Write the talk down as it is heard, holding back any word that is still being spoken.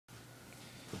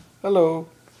Hello,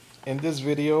 in this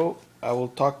video I will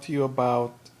talk to you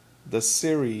about the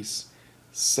series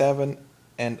 7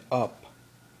 and Up.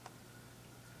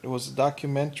 It was a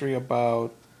documentary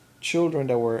about children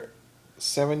that were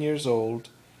 7 years old,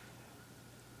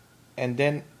 and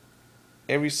then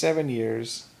every 7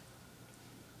 years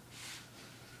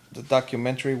the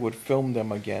documentary would film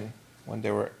them again when they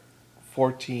were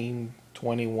 14,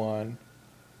 21,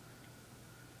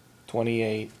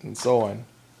 28, and so on.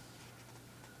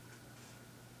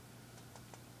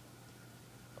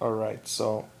 Alright,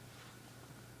 so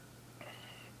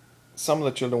some of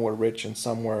the children were rich and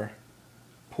some were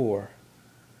poor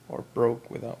or broke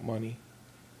without money.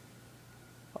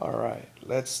 Alright,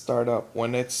 let's start up.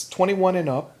 When it's 21 and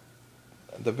up,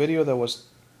 the video that was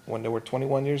when they were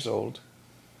 21 years old,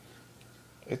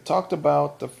 it talked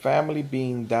about the family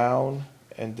being down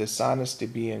and dishonesty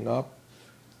being up,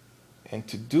 and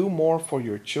to do more for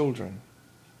your children.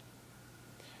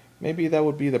 Maybe that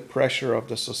would be the pressure of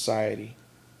the society.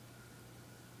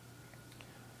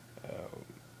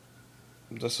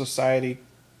 The society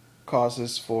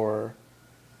causes for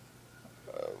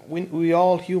we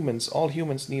all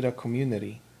humans need a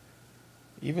community.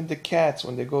 Even the cats,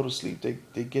 when they go to sleep,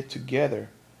 they get together.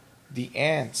 The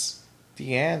ants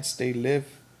they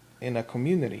live in a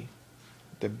community.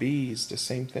 The bees, the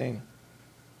same thing.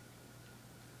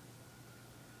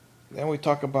 Then we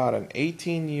talk about an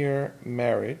 18-year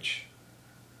marriage,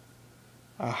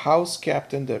 a house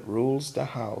captain that rules the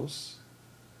house.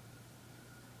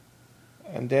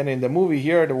 And then in the movie,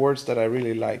 here are the words that I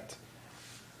really liked.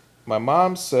 My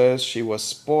mom says she was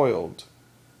spoiled.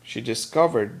 She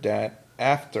discovered that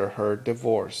after her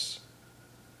divorce.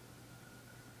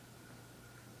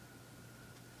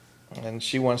 And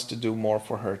she wants to do more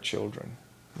for her children.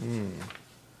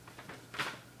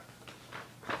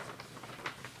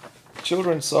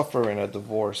 Children suffer in a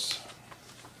divorce.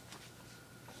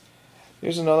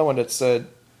 Here's another one that said,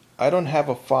 I don't have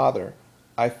a father.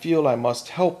 I feel I must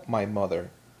help my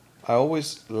mother. I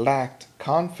always lacked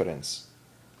confidence.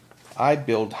 I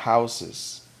build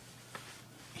houses.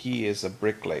 He is a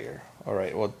bricklayer. All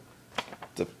right, well,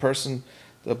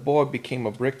 the boy became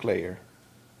a bricklayer.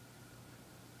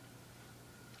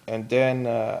 And then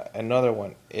another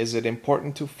one. Is it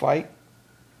important to fight?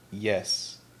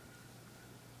 Yes.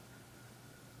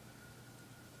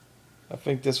 I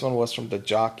think this one was from the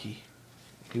jockey.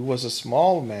 He was a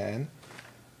small man.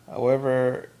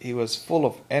 However, he was full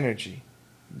of energy.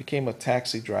 He became a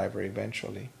taxi driver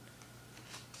eventually.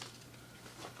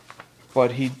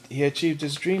 But he achieved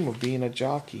his dream of being a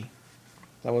jockey.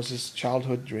 That was his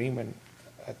childhood dream, and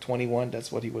at 21,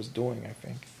 that's what he was doing, I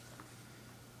think.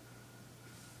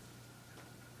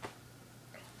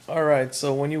 Alright,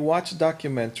 so when you watch a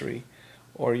documentary,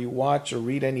 or you watch or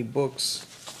read any books,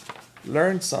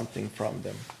 learn something from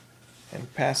them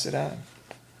and pass it on.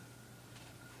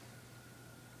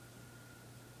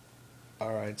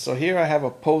 Alright, so here I have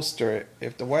a poster.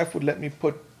 If the wife would let me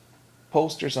put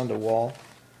posters on the wall,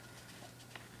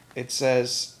 it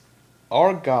says,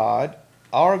 our God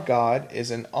is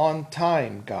an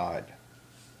on-time God.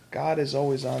 God is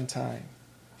always on time.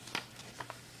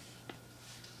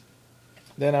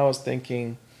 Then I was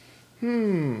thinking,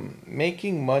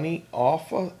 making money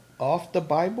off the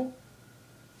Bible?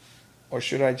 Or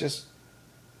should I just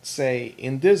say,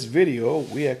 in this video,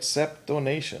 we accept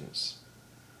donations?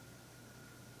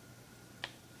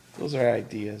 Those are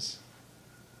ideas.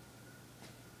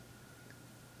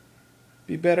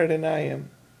 Be better than I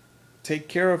am. Take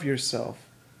care of yourself.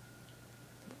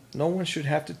 No one should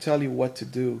have to tell you what to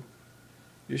do.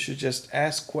 You should just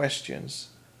ask questions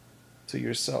to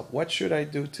yourself. What should I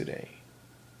do today?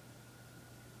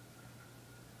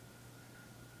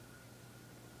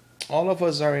 All of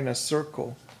us are in a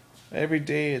circle. Every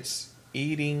day it's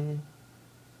eating,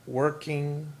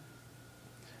 working.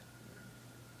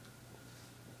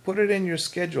 Put it in your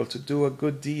schedule to do a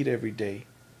good deed every day.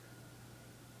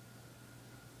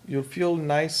 You'll feel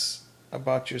nice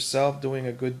about yourself doing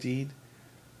a good deed,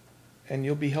 and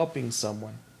you'll be helping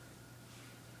someone.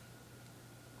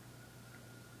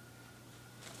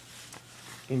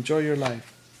 Enjoy your life.